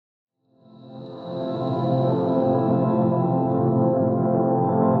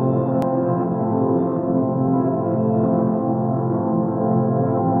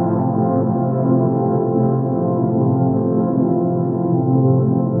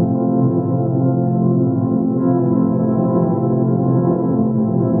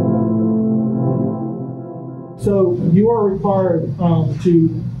are required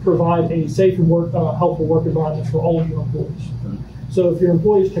to provide a safe and helpful work environment for all of your employees. So if your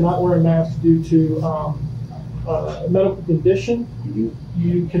employees cannot wear a mask due to a medical condition,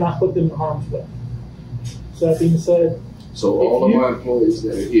 you cannot put them in harm's way. So that being said, so all of my employees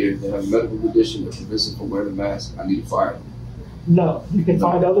that are here that have a medical condition that prevents them from wearing a mask, I need to fire them. No, you can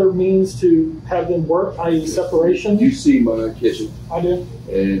find other means to have them work, i.e. separation. You see my kitchen. I do.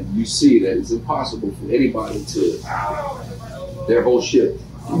 And you see that it's impossible for anybody to, their whole shift,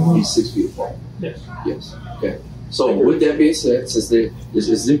 be 6 feet apart. Yes. Yes. Okay. So with that being said, since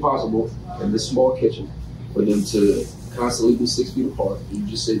it's impossible in this small kitchen for them to constantly be 6 feet apart, you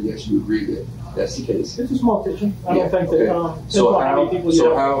just said yes, you agree that that's the case. It's a small kitchen. I don't think that.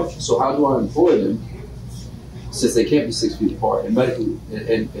 So how do I employ them? Since they can't be 6 feet apart and medically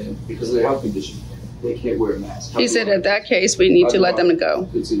and because of their health condition, they can't wear a mask. He said in that case we need to let them go.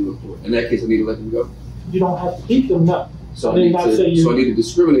 Continue to employ. In that case, I need to let them go. You don't have to keep them, no. So I need to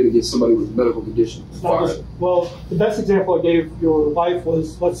discriminate against somebody with a medical condition. Well, the best example I gave your wife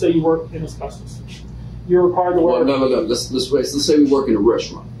was, let's say you work in asbestos. You're required to wear. Well, no. Let's say we work in a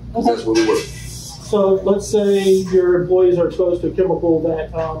restaurant. Okay. That's where we work. So let's say your employees are exposed to a chemical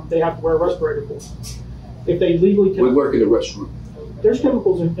that they have to wear a respirator for. If they legally can. We work in a restaurant. There's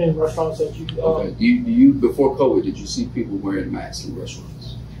chemicals in restaurants that you. Okay. Do you before COVID, did you see people wearing masks in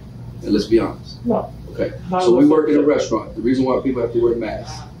restaurants? And let's be honest. No. Okay. So we work in a restaurant. The reason why people have to wear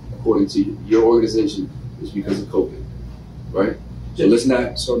masks, according to your organization, is because of COVID, right? So let's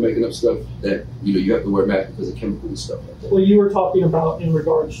not start making up stuff that you have to wear masks because of chemicals and stuff like that. Well, you were talking about in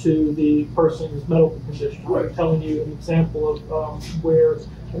regards to the person's medical condition. Right. I'm telling you an example of where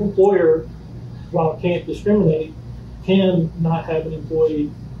an employer, while it can't discriminate, can not have an employee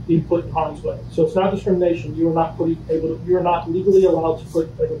be put in harm's way. So it's not discrimination. You are not legally allowed to put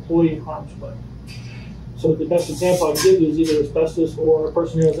an employee in harm's way. So the best example I can give you is either asbestos or a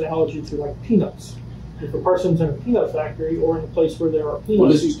person who has an allergy to like peanuts. If a person's in a peanut factory or in a place where there are peanuts. Well,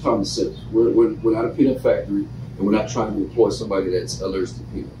 let's use common sense. We're not a peanut factory, and we're not trying to employ somebody that's allergic to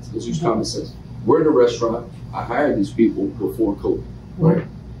peanuts. Let's use common sense. We're in a restaurant. I hired these people before COVID, right?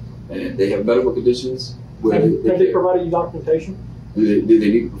 And they have medical conditions. Have they provided you documentation? Do they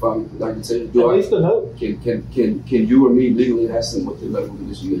need to provide documentation? At least a note. Can you or me legally ask them what their medical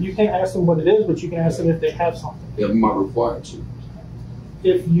condition is? You can't ask them what it is, but you can ask them if they have something. Am I required to?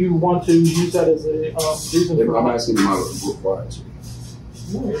 If you want to use that as a reason for. I'm asking, am I required to?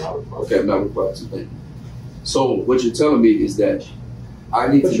 No, you're not required. Okay, I'm not required to. Thank you. So what you're telling me is that I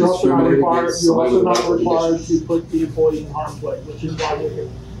need to discriminate against somebody with a medical condition. You're also not required to put the employee in harm's way, which is why you're here.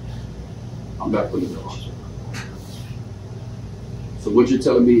 I'm not putting them in harm's way. So what you're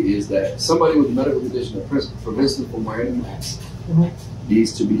telling me is that somebody with a medical condition that prevents them from wearing a mask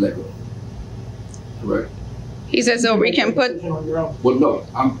needs to be let go. Correct? He says so we can put. Well, no.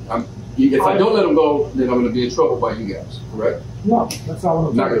 If I don't let them go, then I'm going to be in trouble by you guys. Correct? No, that's not what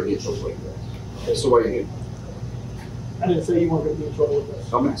I'm not going to be in trouble by you guys. Okay, so why are you here? I didn't say you weren't going to be in trouble with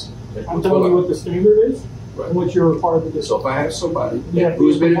this. I'm asking. I'm telling you what the standard is and what you're required to do. So if I have somebody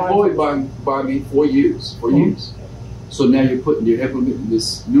who's been employed by me for years, so now you're implementing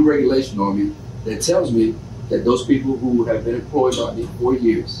this new regulation on me that tells me that those people who have been employed by me for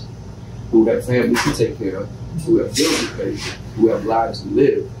years, who have families to take care of, who have bills to pay, who have lives to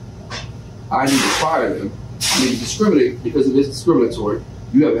live, I need to fire them. I need to discriminate because it is discriminatory.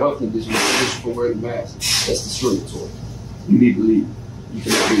 You have a health condition for wearing a mask. That's discriminatory. You need to leave. You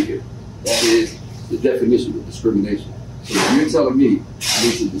cannot be here. That is the definition of discrimination. So if you're telling me I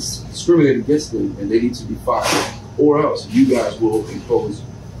need to discriminate against them and they need to be fired, or else you guys will impose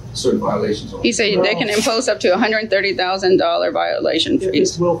certain violations on them. He said they can impose up to $130,000 violation fees.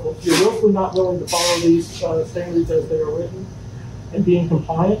 It's willful. If you're willfully not willing to follow these standards as they are written and be in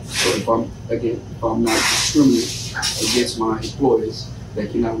compliance. So if I'm not discriminating against my employees that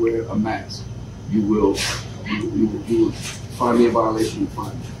cannot wear a mask, you will find me a violation and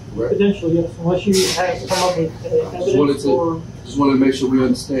fine me. Correct? Potentially, yes. Unless you have come up with evidence just wanted to make sure we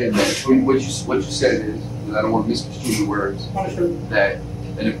understand that what you said is, and I don't want to misconstrue the words, that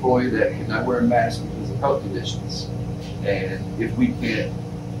an employee that cannot wear a mask because of health conditions, and if we can't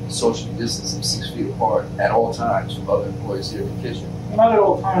socially distance them 6 feet apart at all times from other employees here in the kitchen. Not at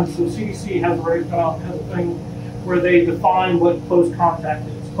all times. The CDC has a thing where they define what close contact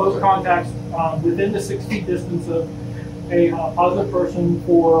is. Close contact within the 6 feet distance of a positive person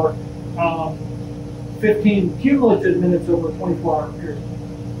for 15 cumulative minutes over a 24-hour period.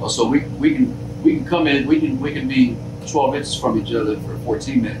 Oh, so we can come in, we can be 12 inches from each other for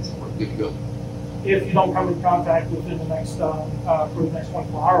 14 minutes. We're good to go. If you don't come in contact within the next for the next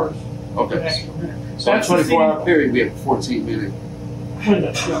 24 hours, Okay. an extra minute. So in a That's the 24-hour period, we have a 14-minute.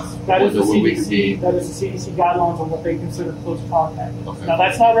 Yes. That is the What we can CDC. do. That is the CDC guidelines on what they consider close contact. Okay. Now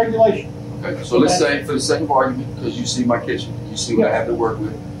that's not regulation. Okay. So let's say, for the sake of argument, because you see my kitchen, you see what I have to work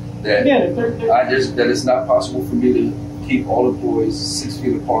with, that Again, that it's not possible for me to keep all employees 6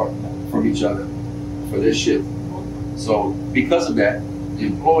 feet apart from each other for their shift. So because of that, the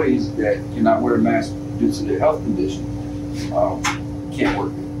employees that cannot wear a mask due to their health condition can't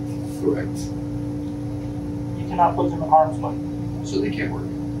work it. Correct. you cannot put them in harm's way. So they can't work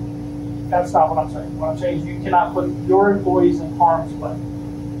it. That's not what I'm saying. What I'm saying is you cannot put your employees in harm's way.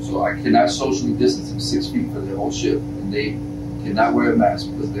 So I cannot socially distance them 6 feet for their whole shift, and they cannot wear a mask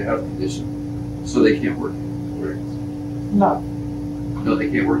because of their health condition. So they can't work it. Correct. No, No, they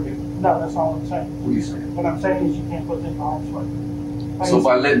can't work it. no, that's not what I'm saying. What are you saying? What I'm saying is you can't put them in harm's way. So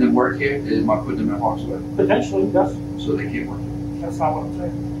by letting them work here, am I putting them in harm's way? Potentially, yes. So they can't work it. That's not what I'm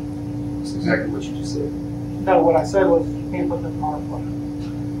saying. That's exactly what you just said. No, what I said was you can't put them in harm's way.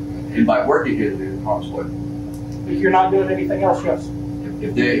 And by working here, they're in harm's way. If you're not doing anything else, yes.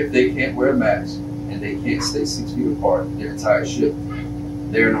 If they can't wear a mask and they can't stay 6 feet apart their entire shift,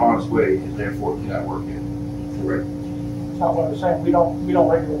 they're in harm's way and therefore cannot work here. Correct. That's not what I'm saying. We don't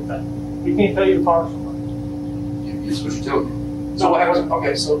regulate that. We can't tell you to fire somebody. It's what you're telling me. So what happens?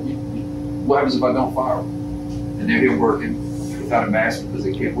 Okay, so what happens if I don't fire them and they're here working without a mask because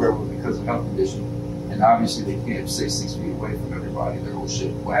they can't wear one because of health condition, and obviously they can't stay 6 feet away from everybody their whole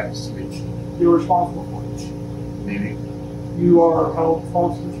shift? What happens to me? You're responsible for it. Meaning, You are held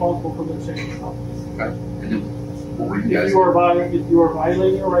responsible for their safety. okay, and then what were you guys? If you are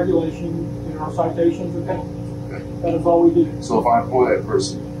violating a regulation, there are citations and penalties. Okay. That is all we do. So if I employ that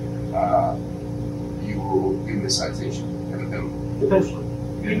person, you will give me a citation and a penalty. Potentially.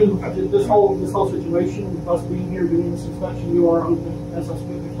 This whole situation, with us being here doing this inspection, you are open, as I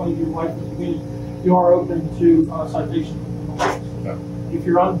explained to your wife at the beginning, you are open to citations and penalties. Okay. If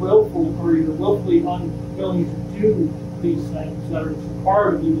you're unwillful or you're willfully unwilling to do these things that are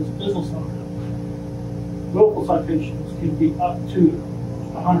required of you as a business owner, willful citations can be up to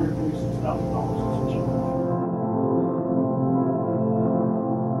 $136,000.